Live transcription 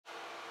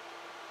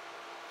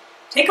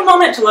Take a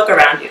moment to look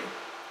around you.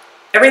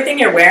 Everything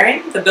you're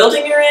wearing, the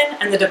building you're in,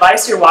 and the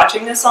device you're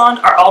watching this on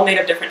are all made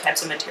of different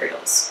types of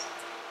materials.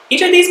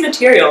 Each of these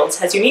materials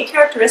has unique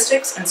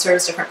characteristics and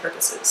serves different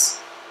purposes.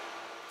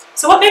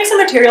 So what makes a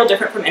material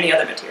different from any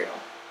other material?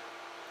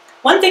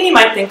 One thing you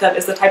might think of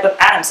is the type of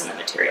atoms in the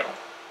material.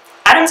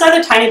 Atoms are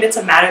the tiny bits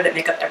of matter that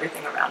make up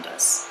everything around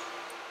us.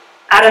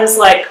 Atoms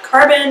like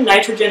carbon,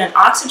 nitrogen, and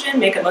oxygen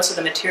make up most of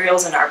the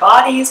materials in our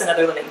bodies and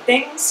other living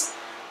things,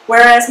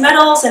 whereas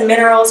metals and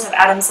minerals have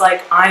atoms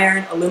like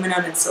iron,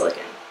 aluminum, and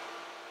silicon.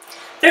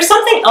 There's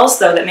something else,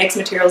 though, that makes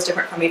materials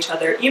different from each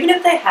other, even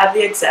if they have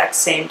the exact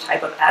same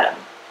type of atom,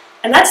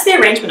 and that's the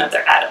arrangement of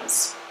their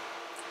atoms.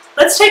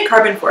 Let's take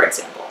carbon, for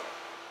example.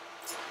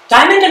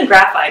 Diamond and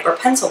graphite, or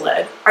pencil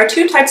lead, are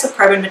two types of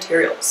carbon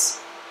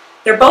materials.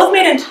 They're both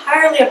made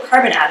entirely of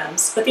carbon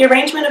atoms, but the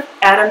arrangement of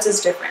atoms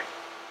is different.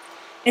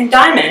 In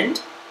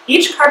diamond,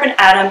 each carbon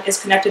atom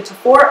is connected to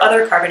 4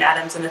 other carbon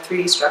atoms in a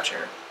 3D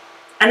structure,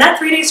 and that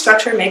 3D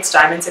structure makes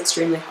diamonds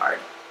extremely hard.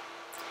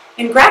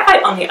 In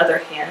graphite, on the other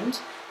hand,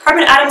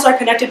 carbon atoms are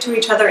connected to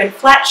each other in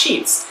flat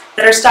sheets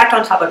that are stacked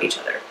on top of each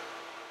other.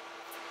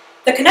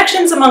 The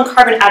connections among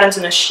carbon atoms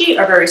in a sheet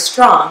are very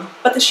strong,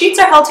 but the sheets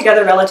are held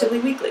together relatively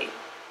weakly.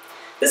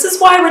 This is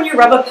why when you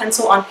rub a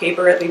pencil on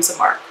paper, it leaves a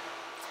mark.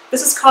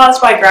 This is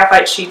caused by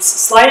graphite sheets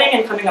sliding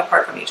and coming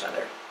apart from each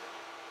other.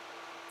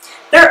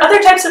 There are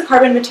other types of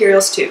carbon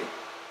materials too.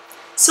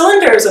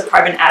 Cylinders of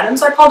carbon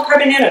atoms are called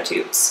carbon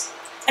nanotubes,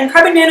 and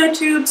carbon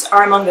nanotubes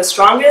are among the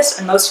strongest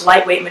and most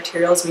lightweight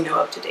materials we know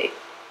of to date.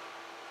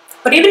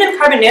 But even in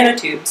carbon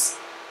nanotubes,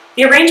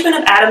 the arrangement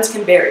of atoms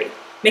can vary,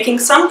 making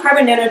some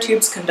carbon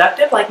nanotubes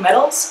conductive like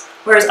metals,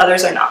 whereas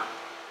others are not.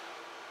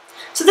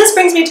 So this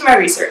brings me to my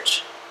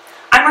research.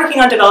 I'm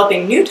working on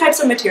developing new types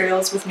of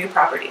materials with new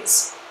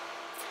properties.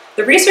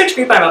 The research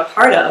group I'm a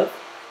part of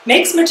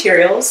makes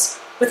materials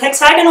with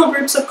hexagonal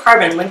groups of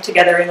carbon linked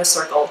together in a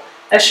circle,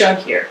 as shown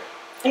here,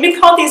 and we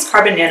call these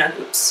carbon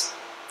nanohoops.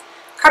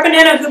 Carbon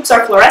nanohoops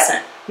are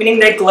fluorescent, meaning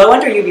they glow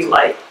under UV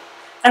light,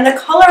 and the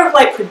color of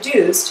light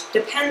produced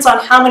depends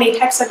on how many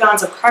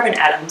hexagons of carbon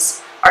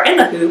atoms are in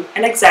the hoop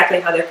and exactly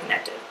how they're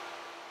connected.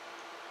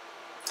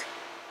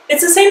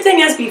 It's the same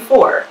thing as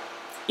before.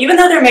 Even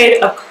though they're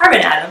made of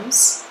carbon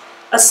atoms,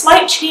 a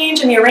slight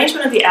change in the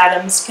arrangement of the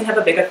atoms can have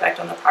a big effect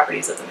on the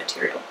properties of the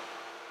material.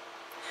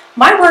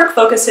 My work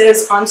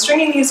focuses on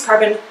stringing these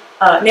carbon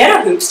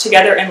nanohoops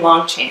together in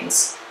long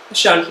chains, as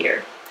shown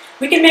here.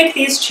 We can make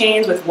these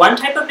chains with one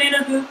type of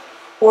nanohoop,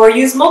 or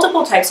use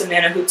multiple types of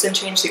nanohoops and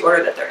change the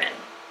order that they're in.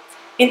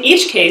 In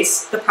each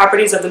case, the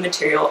properties of the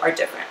material are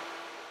different.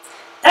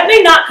 That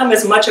may not come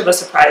as much of a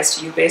surprise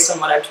to you based on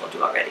what I've told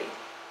you already.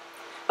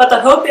 But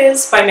the hope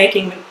is, by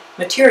making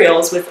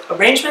materials with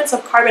arrangements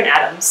of carbon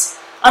atoms,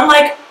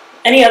 unlike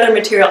any other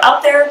material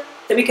out there,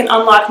 that we can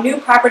unlock new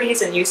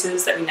properties and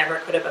uses that we never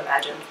could have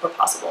imagined were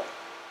possible.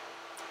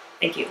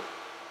 Thank you.